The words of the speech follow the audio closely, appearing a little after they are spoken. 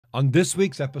On this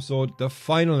week's episode, the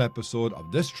final episode of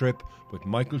this trip with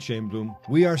Michael Chamberlain,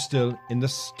 we are still in the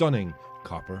stunning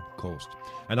Copper Coast.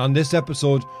 And on this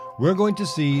episode, we're going to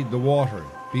see the water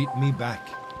beat me back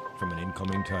from an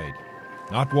incoming tide.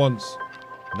 Not once,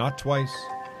 not twice,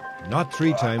 not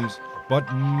 3 times,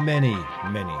 but many,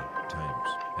 many times.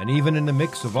 And even in the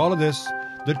mix of all of this,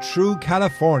 the true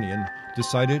Californian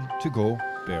decided to go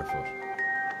barefoot.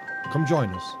 Come join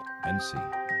us and see.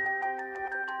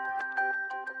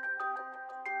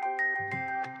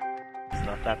 It's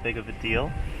not that big of a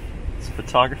deal. It's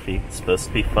photography. It's supposed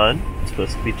to be fun. It's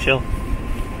supposed to be chill.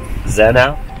 Zen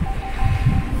out.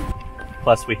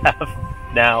 Plus we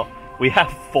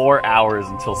have 4 hours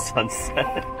until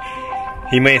sunset.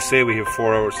 He may say we have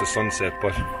 4 hours to sunset,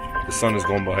 but the sun is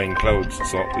going behind clouds,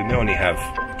 so we may only have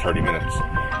 30 minutes.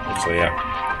 So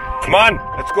yeah. Come on,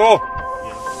 let's go!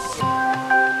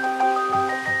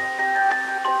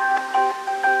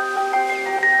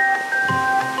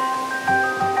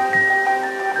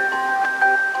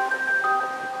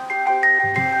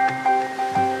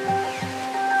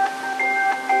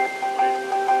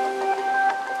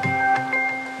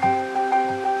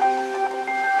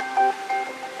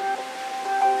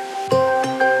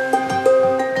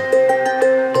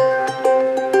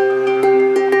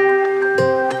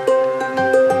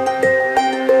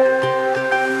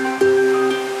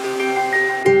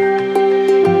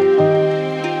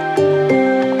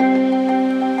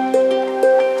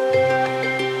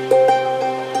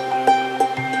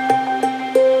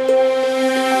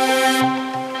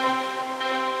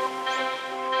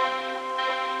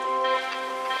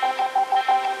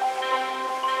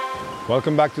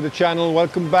 Welcome back to the channel,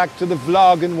 welcome back to the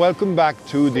vlog, and welcome back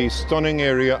to the stunning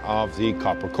area of the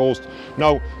Copper Coast.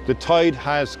 Now, the tide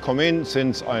has come in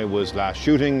since I was last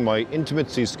shooting my intimate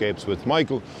seascapes with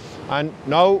Michael, and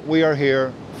now we are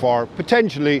here for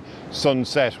potentially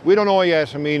sunset. We don't know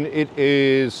yet. I mean, it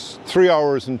is 3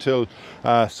 hours until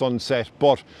sunset,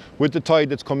 but with the tide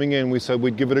that's coming in, we said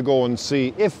we'd give it a go and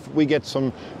see if we get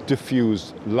some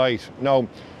diffused light. Now,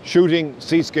 shooting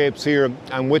seascapes here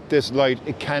and with this light,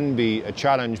 it can be a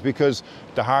challenge because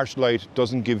the harsh light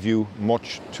doesn't give you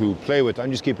much to play with. I'm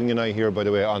just keeping an eye here, by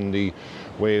the way, on the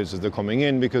waves as they're coming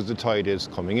in because the tide is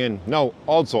coming in. Now,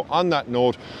 also on that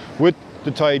note, with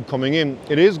the tide coming in,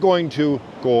 it is going to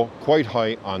go quite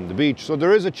high on the beach. So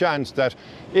there is a chance that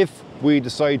if we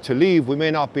decide to leave, we may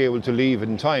not be able to leave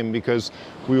in time because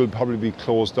we will probably be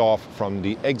closed off from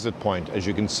the exit point. As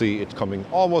you can see, it's coming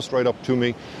almost right up to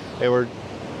me. They were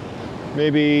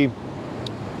maybe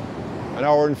an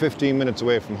hour and 15 minutes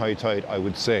away from high tide, I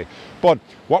would say. But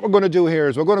what we're going to do here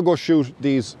is we're going to go shoot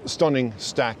these stunning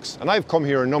stacks. And I've come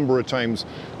here a number of times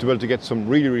to be able to get some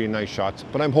really, really nice shots.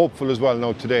 But I'm hopeful as well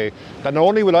now today that not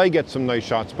only will I get some nice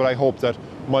shots, but I hope that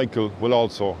Michael will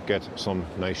also get some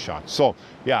nice shots. So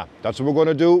yeah, that's what we're going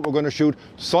to do. We're going to shoot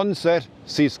sunset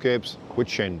seascapes with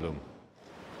Shane Bloom.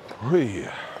 Hey.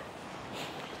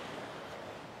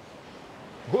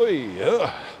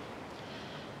 Hey.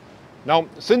 Now,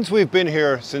 since we've been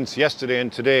here since yesterday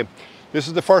and today, this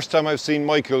is the first time I've seen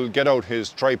Michael get out his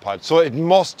tripod. So it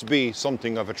must be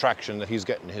something of attraction that he's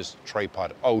getting his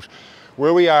tripod out.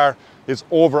 Where we are is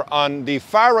over on the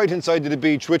far right hand side of the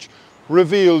beach, which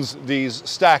reveals these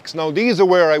stacks. Now, these are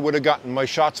where I would have gotten my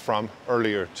shots from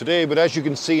earlier today, but as you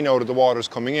can see now that the water's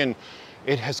coming in,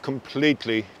 it has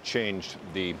completely changed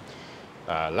the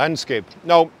landscape.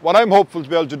 Now, what I'm hopeful to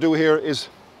be able to do here is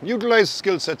utilize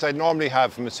skill sets I normally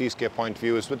have from a seascape point of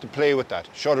view, is to play with that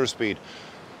shutter speed.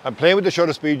 And playing with the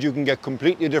shutter speed, you can get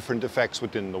completely different effects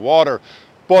within the water,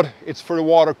 but it's for the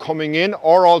water coming in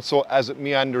or also as it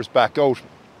meanders back out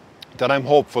that I'm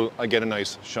hopeful I get a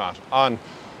nice shot on.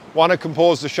 Want to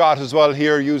compose the shot as well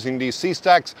here using these sea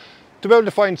stacks to be able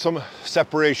to find some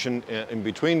separation in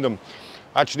between them.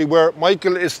 Actually, where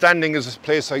Michael is standing is a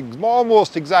place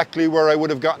almost exactly where I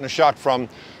would have gotten a shot from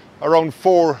around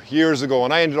 4 years ago,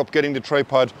 and I ended up getting the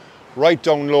tripod right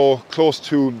down low, close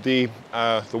to the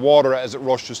water as it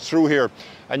rushes through here,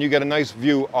 and you get a nice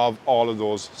view of all of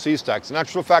those sea stacks. In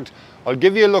actual fact, I'll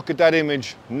give you a look at that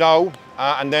image now,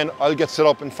 and then I'll get set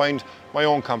up and find my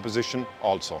own composition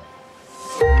also.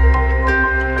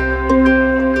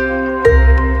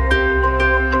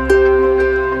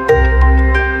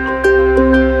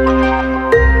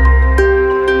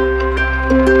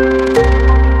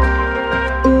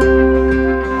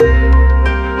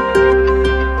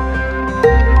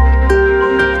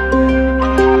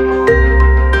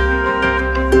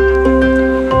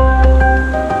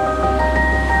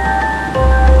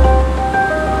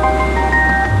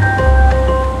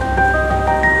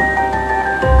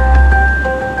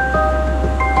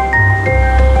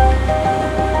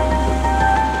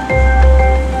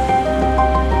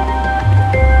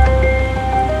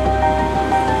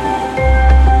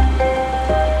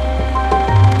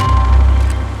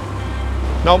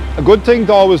 Now, a good thing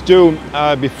to always do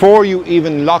before you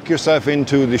even lock yourself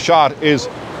into the shot is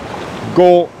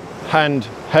go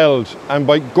handheld. And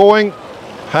by going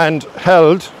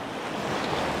handheld,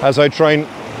 as I try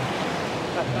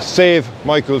and save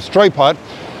Michael's tripod,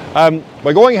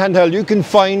 by going handheld, you can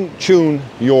fine-tune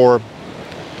your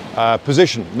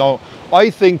position. Now, I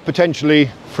think potentially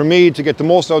for me to get the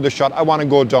most out of the shot, I want to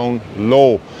go down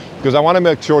low because I want to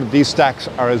make sure that these stacks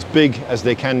are as big as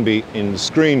they can be in the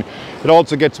screen. It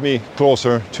also gets me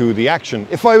closer to the action.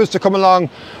 If I was to come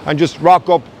along and just rock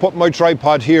up, put my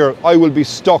tripod here, I will be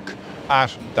stuck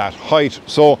at that height.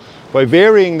 So by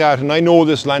varying that, and I know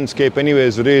this landscape anyway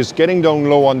as it is, getting down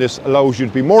low on this allows you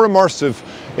to be more immersive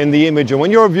in the image. And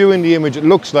when you're viewing the image, it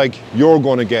looks like you're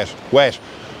going to get wet.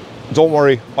 Don't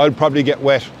worry, I'll probably get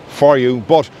wet for you,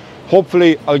 but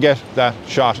hopefully I'll get that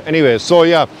shot anyway. So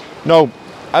yeah, now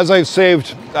as I've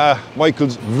saved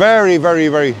Michael's very, very,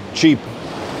 very cheap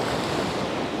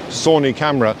Sony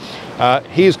camera,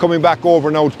 he's coming back over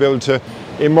now to be able to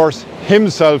immerse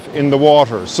himself in the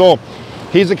water. So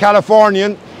he's a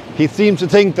Californian. He seems to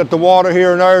think that the water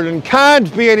here in Ireland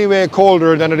can't be any way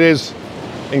colder than it is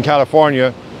in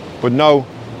California, but now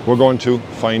we're going to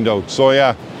find out. So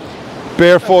yeah,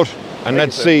 barefoot, and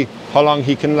let's see how long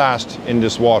he can last in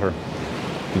this water.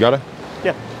 You got it?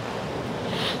 Yeah.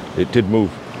 It did move.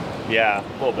 Yeah,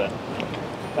 a little bit.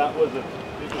 That was a...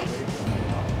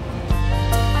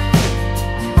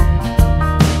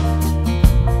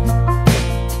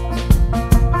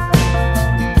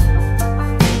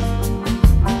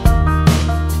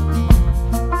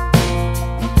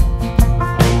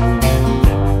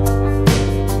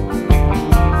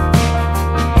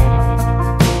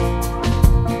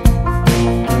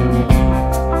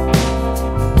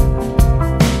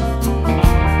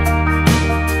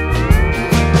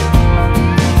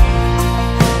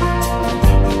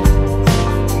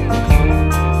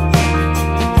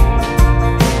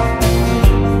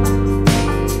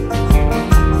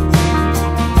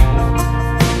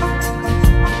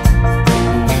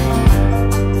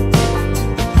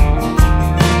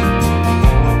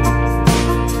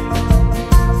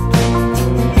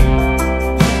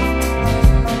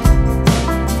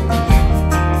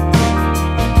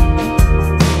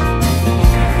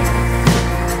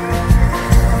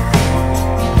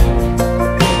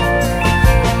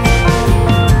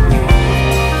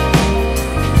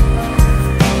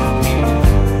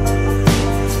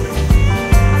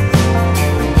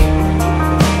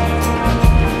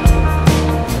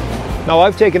 Now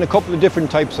I've taken a couple of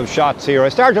different types of shots here. I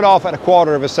started off at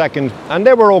 1/4 of a second and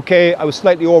they were okay. I was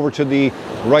slightly over to the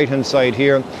right hand side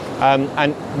here.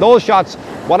 And those shots,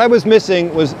 what I was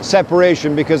missing was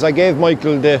separation because I gave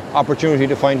Michael the opportunity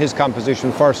to find his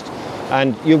composition first.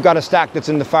 And you've got a stack that's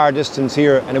in the far distance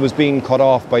here and it was being cut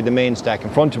off by the main stack in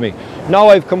front of me. Now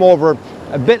I've come over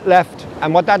a bit left,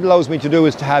 and what that allows me to do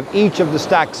is to have each of the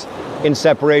stacks in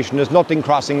separation. There's nothing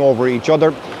crossing over each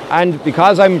other. And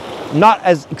because I'm not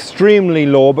as extremely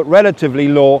low, but relatively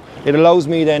low, it allows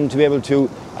me then to be able to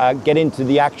get into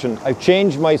the action. I've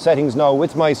changed my settings now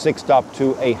with my 6-stop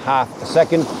to a 1/2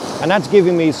 second, and that's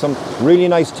giving me some really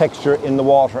nice texture in the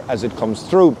water as it comes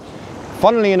through.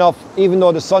 Funnily enough, even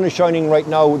though the sun is shining right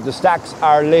now, the stacks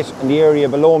are lit and the area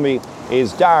below me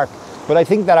is dark. But I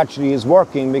think that actually is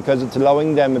working because it's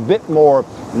allowing them a bit more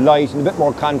light and a bit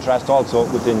more contrast also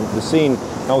within the scene.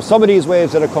 Now, some of these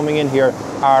waves that are coming in here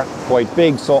are quite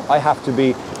big, so I have to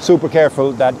be super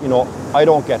careful that, you know, I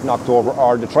don't get knocked over,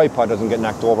 or the tripod doesn't get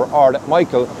knocked over, or that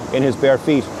Michael in his bare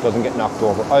feet doesn't get knocked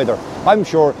over either. I'm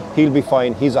sure he'll be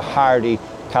fine. He's a hardy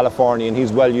Californian.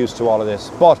 He's well used to all of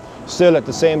this. But still, at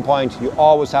the same point, you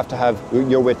always have to have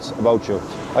your wits about you.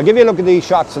 I'll give you a look at these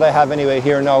shots that I have anyway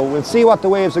here now. We'll see what the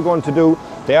waves are going to do.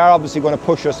 They are obviously going to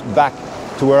push us back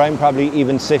to where I'm probably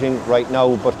even sitting right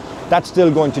now, but that's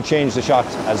still going to change the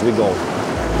shots as we go.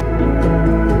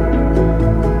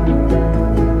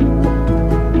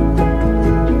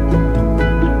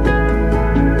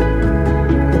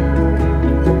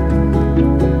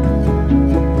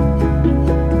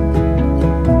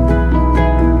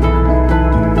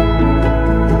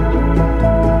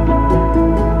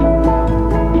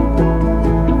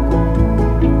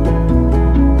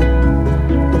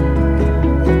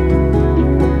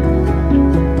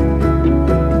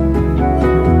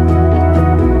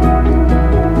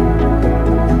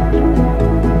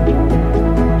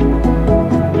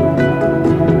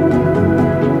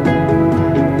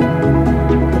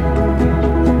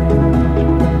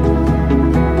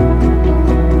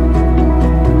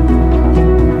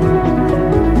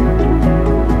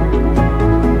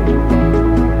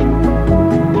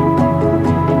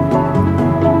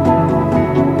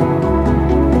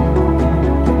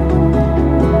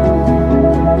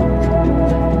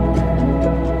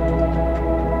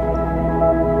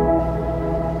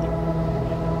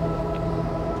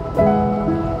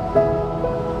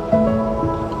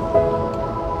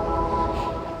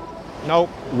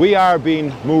 we are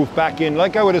being moved back in,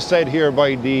 like I would have said here,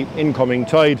 by the incoming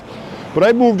tide. But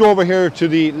I moved over here to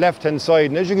the left-hand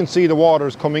side, and as you can see, the water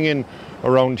is coming in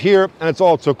around here, and it's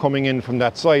also coming in from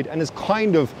that side, and it's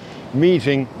kind of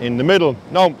meeting in the middle.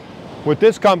 Now, with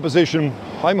this composition,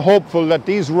 I'm hopeful that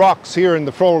these rocks here in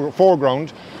the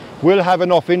foreground will have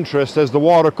enough interest as the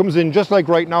water comes in, just like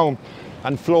right now,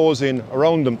 and flows in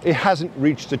around them. It hasn't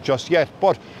reached it just yet,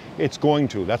 but it's going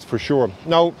to, that's for sure.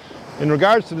 Now, in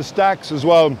regards to the stacks as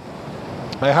well,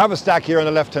 I have a stack here on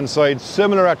the left-hand side,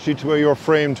 similar actually to where you're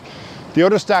framed. The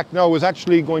other stack now is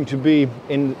actually going to be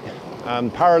in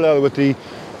parallel with the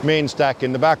main stack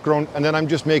in the background, and then I'm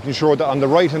just making sure that on the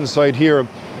right-hand side here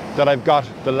that I've got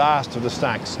the last of the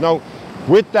stacks. Now,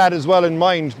 with that as well in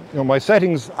mind, my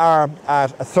settings are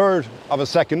at 1/3 of a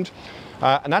second,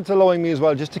 and that's allowing me as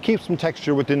well just to keep some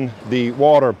texture within the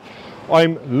water.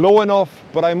 I'm low enough,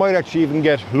 but I might actually even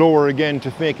get lower again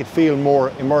to make it feel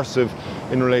more immersive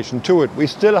in relation to it. We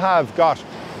still have got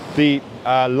the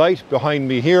light behind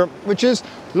me here, which is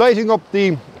lighting up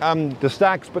the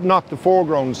stacks, but not the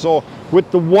foreground. So with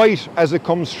the white as it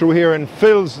comes through here and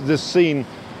fills this scene,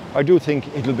 I do think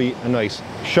it'll be a nice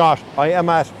shot. I am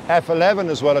at F11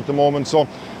 as well at the moment, so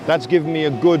that's giving me a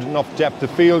good enough depth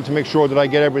of field to make sure that I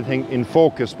get everything in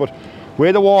focus. But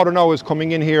where the water now is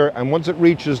coming in here, and once it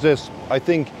reaches this, I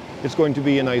think it's going to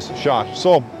be a nice shot.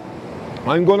 So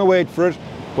I'm going to wait for it,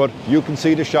 but you can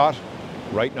see the shot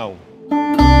right now.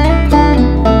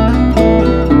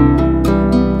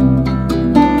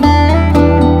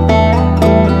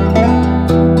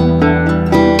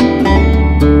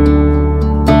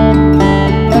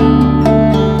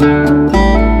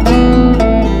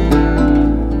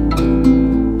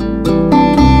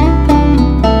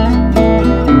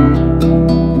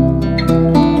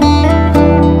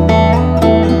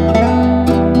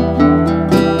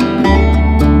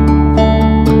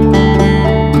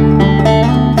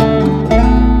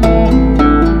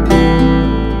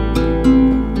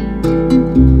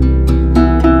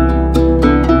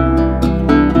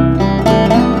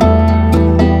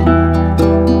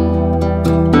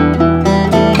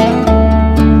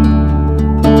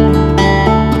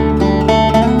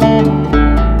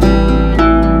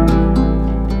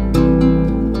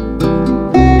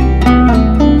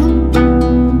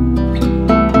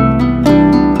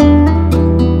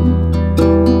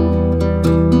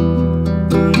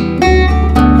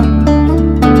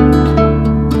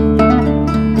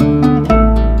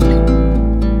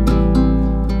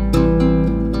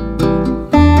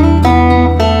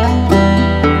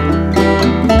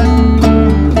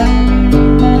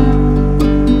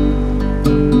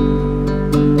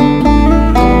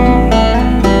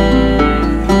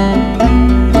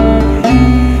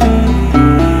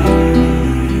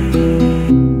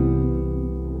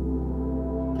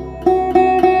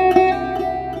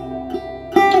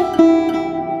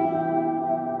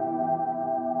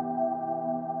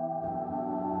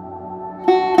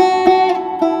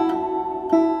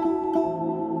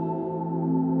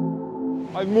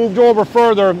 I've moved over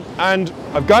further and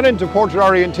I've gone into portrait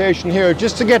orientation here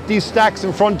just to get these stacks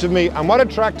in front of me, and what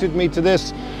attracted me to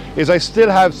this is I still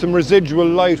have some residual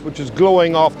light which is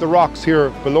glowing off the rocks here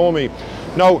below me.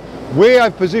 Now, where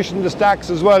I've positioned the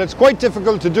stacks as well, it's quite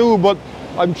difficult to do, but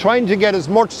I'm trying to get as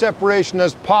much separation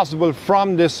as possible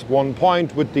from this one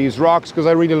point with these rocks because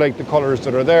I really like the colours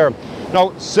that are there.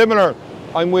 Now, similar,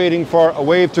 I'm waiting for a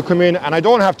wave to come in, and I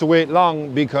don't have to wait long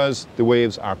because the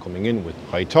waves are coming in with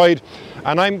high tide.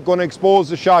 And I'm going to expose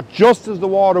the shot just as the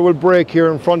water will break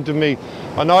here in front of me.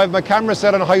 And now I have my camera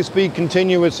set on high speed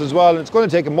continuous as well. And it's going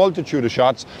to take a multitude of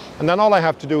shots. And then all I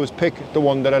have to do is pick the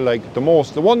one that I like the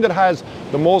most. The one that has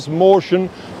the most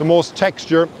motion, the most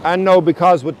texture. And now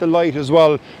because with the light as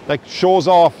well, like shows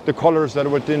off the colours that are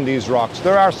within these rocks.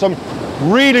 There are some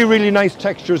really, really nice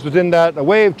textures within that. A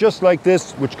wave just like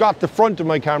this, which got the front of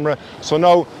my camera. So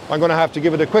now I'm going to have to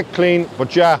give it a quick clean.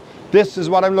 But yeah, this is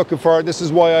what I'm looking for. This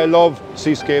is why I love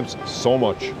seascapes so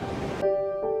much.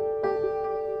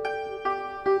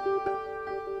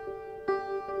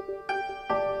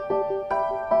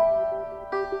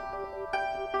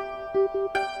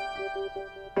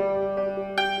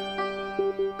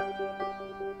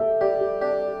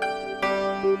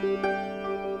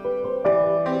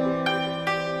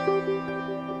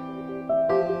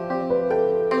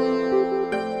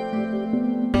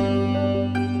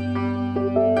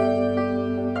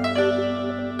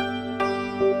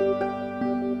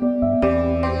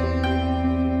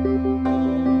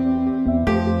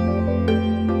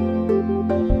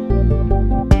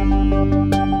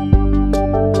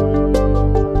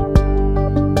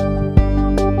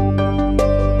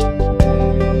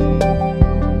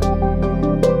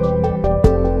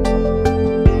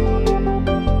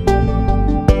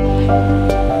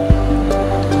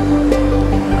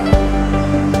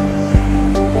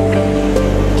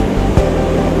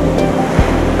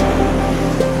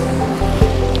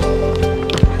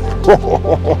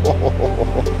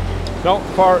 Now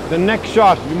for the next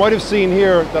shot, you might have seen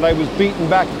here that I was beaten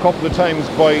back a couple of times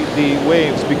by the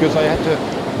waves because I had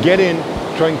to get in,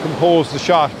 try and compose the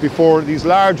shot before these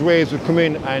large waves would come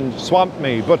in and swamp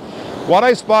me. But what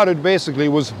I spotted basically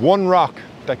was one rock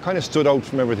that kind of stood out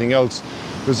from everything else.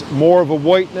 There's more of a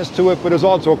whiteness to it, but there's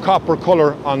also a copper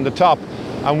color on the top.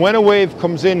 And when a wave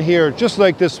comes in here, just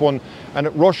like this one, and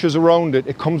it rushes around it,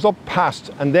 it comes up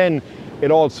past, and then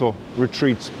it also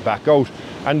retreats back out.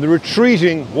 And the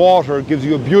retreating water gives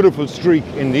you a beautiful streak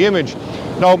in the image.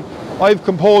 Now, I've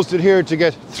composed it here to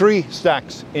get 3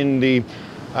 stacks in the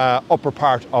upper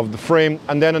part of the frame,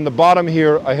 and then in the bottom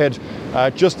here I had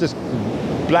just this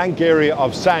blank area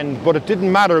of sand, but it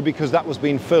didn't matter because that was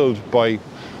being filled by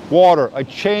water. I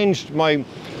changed my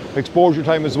exposure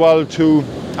time as well to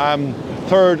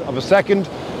 1/3 of a second,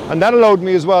 and that allowed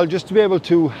me as well just to be able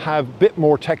to have a bit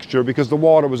more texture because the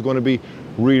water was going to be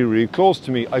really close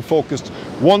to me. I focused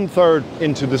 1/3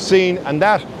 into the scene, and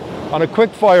that on a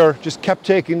quick fire just kept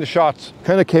taking the shots.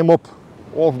 Kind of came up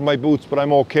over my boots, but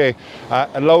I'm okay.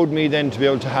 Allowed me then to be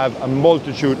able to have a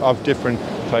multitude of different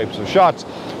types of shots.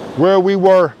 Where we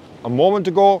were a moment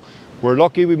ago, we're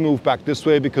lucky we moved back this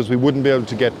way because we wouldn't be able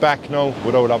to get back now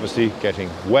without obviously getting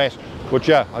wet. But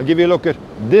yeah, I'll give you a look at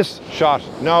this shot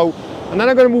now, and then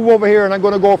I'm going to move over here and I'm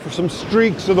going to go for some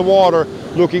streaks of the water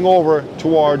looking over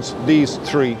towards these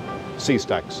 3 sea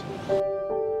stacks.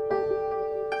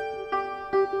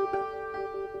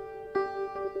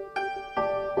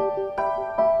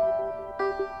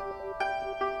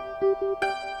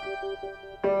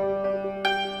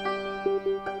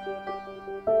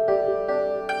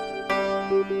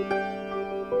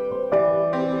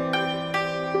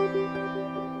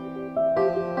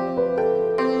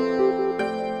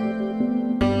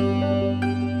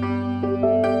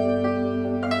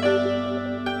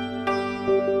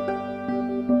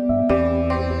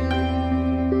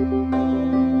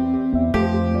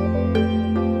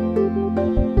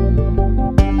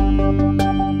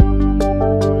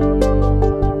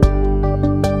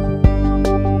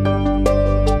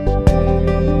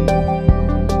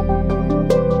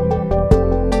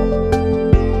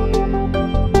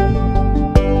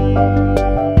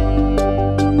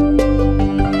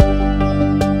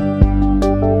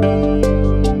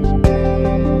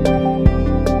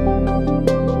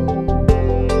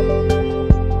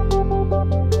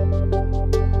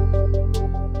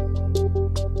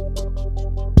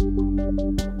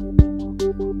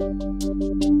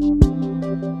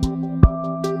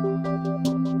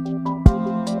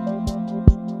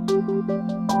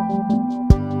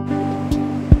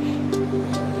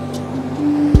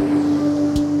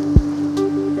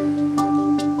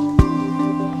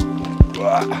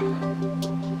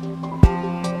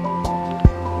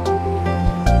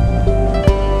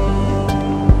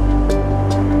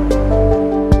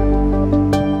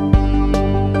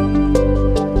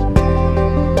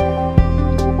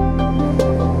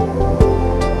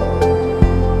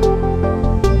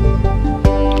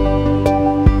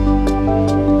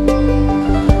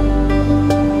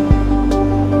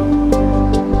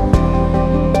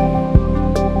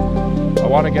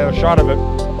 Get a shot of it.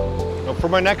 Now for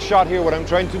my next shot here, what I'm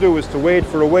trying to do is to wait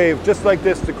for a wave just like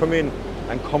this to come in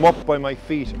and come up by my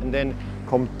feet and then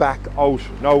come back out.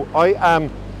 Now I am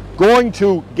going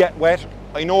to get wet,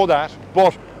 I know that,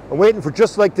 but I'm waiting for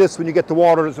just like this when you get the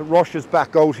water as it rushes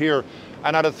back out here,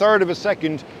 and at 1/3 of a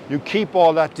second you keep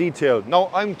all that detail. Now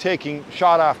I'm taking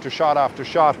shot after shot after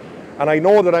shot, and I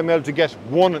know that I'm able to get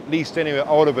one at least anyway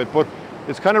out of it, but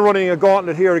it's kind of running a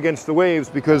gauntlet here against the waves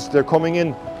because they're coming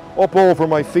in up over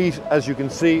my feet, as you can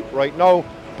see right now.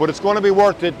 But it's going to be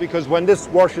worth it because when this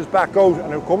washes back out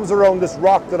and it comes around this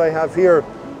rock that I have here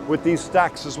with these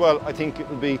stacks as well, I think it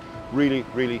will be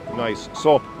really nice.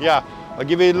 So yeah, I'll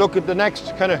give you a look at the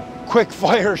next kind of quick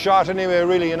fire shot anyway,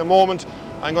 really, in a moment.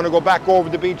 I'm going to go back over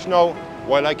the beach now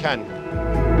while I can.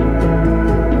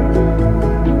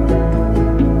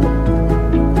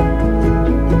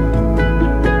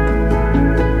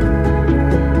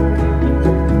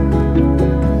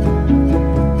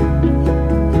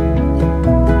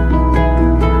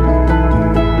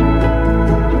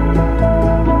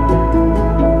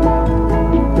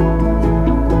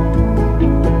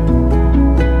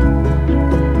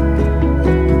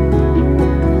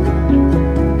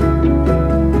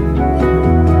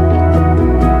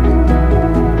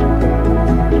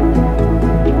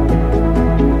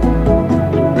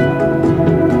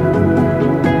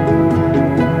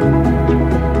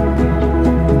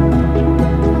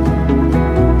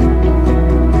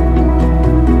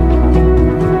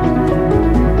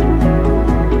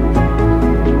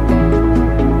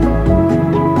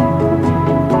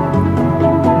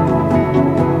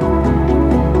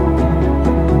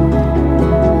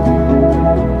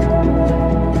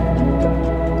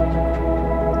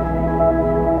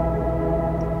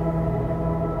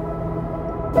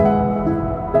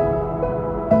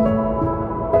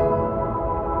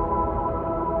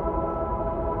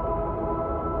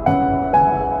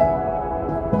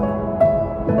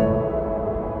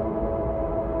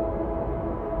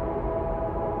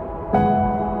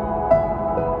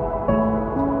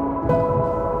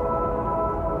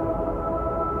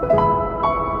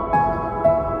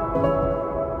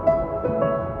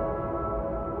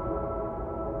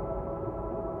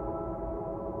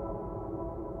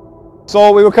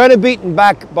 So we were kind of beaten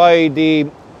back by the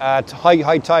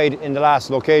high tide in the last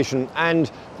location,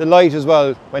 and the light as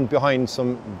well went behind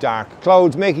some dark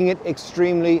clouds, making it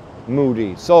extremely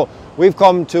moody. So we've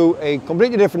come to a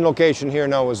completely different location here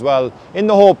now as well, in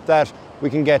the hope that we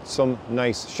can get some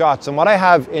nice shots. And what I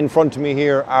have in front of me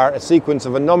here are a sequence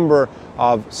of a number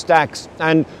of stacks,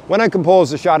 and when I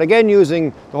compose the shot, again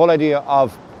using the whole idea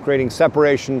of creating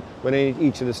separation within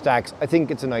each of the stacks, I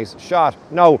think it's a nice shot.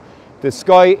 Now, the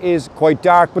sky is quite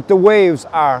dark, but the waves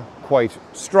are quite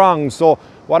strong. So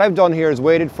what I've done here is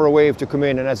waited for a wave to come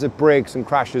in, and as it breaks and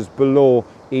crashes below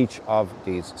each of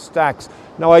these stacks.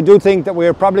 Now I do think that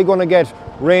we're probably going to get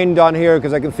rained on here,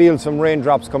 because I can feel some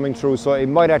raindrops coming through, so it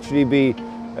might actually be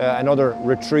another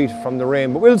retreat from the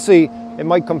rain, but we'll see. It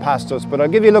might come past us, but I'll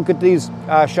give you a look at these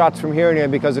shots from here anyway,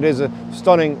 because it is a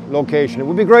stunning location. It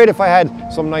would be great if I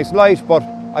had some nice light, but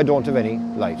I don't have any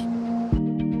light.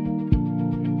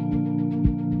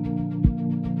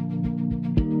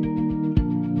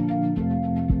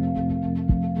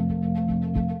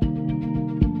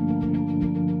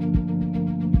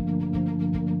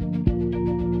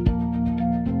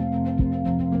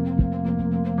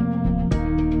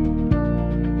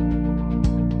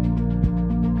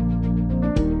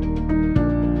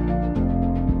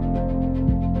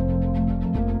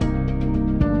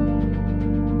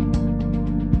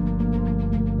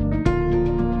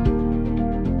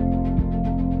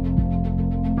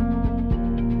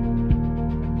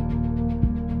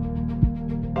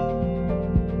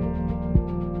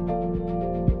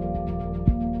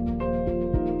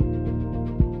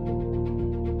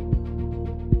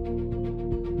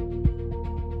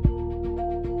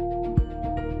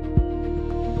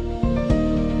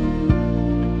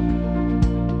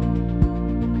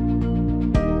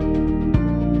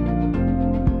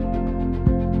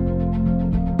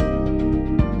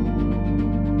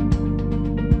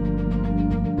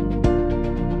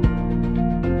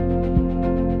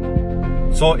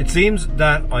 So it seems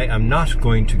that I am not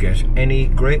going to get any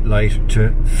great light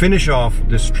to finish off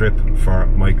this trip for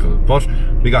Michael, but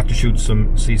we got to shoot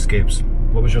some seascapes.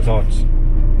 What was your thoughts?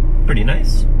 Pretty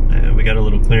nice. We got a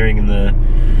little clearing in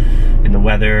the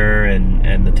weather,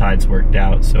 and the tides worked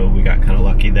out, so we got kind of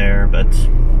lucky there, but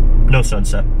no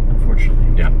sunset, unfortunately.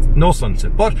 Yeah, no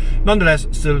sunset, but nonetheless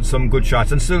still some good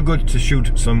shots, and still good to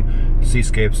shoot some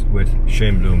seascapes with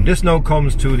Shane Bloom. This now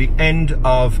comes to the end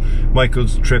of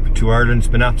Michael's trip to Ireland. It's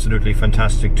been absolutely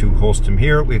fantastic to host him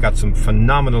here. We've got some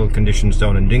phenomenal conditions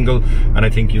down in Dingle, and I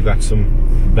think you got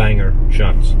some banger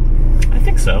shots. I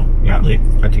think so. Probably.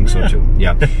 Yeah, I think so too.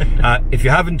 Yeah. If you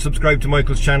haven't subscribed to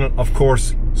Michael's channel, of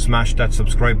course, smash that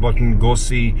subscribe button. Go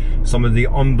see some of the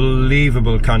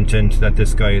unbelievable content that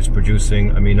this guy is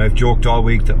producing. I mean, I've joked all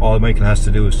week that all Michael has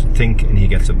to do is think, and he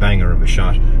gets a banger of a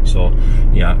shot. So,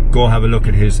 yeah, go have a look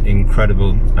at his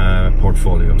incredible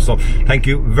portfolio. So, thank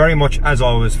you very much, as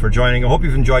always, for joining. I hope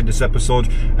you've enjoyed this episode.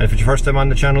 And if it's your first time on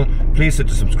the channel, please hit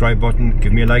the subscribe button,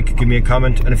 give me a like, give me a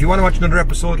comment. And if you want to watch another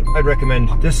episode, I'd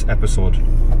recommend this episode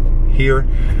here.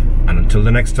 And until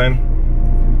the next time,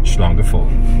 Slán go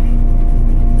fóill.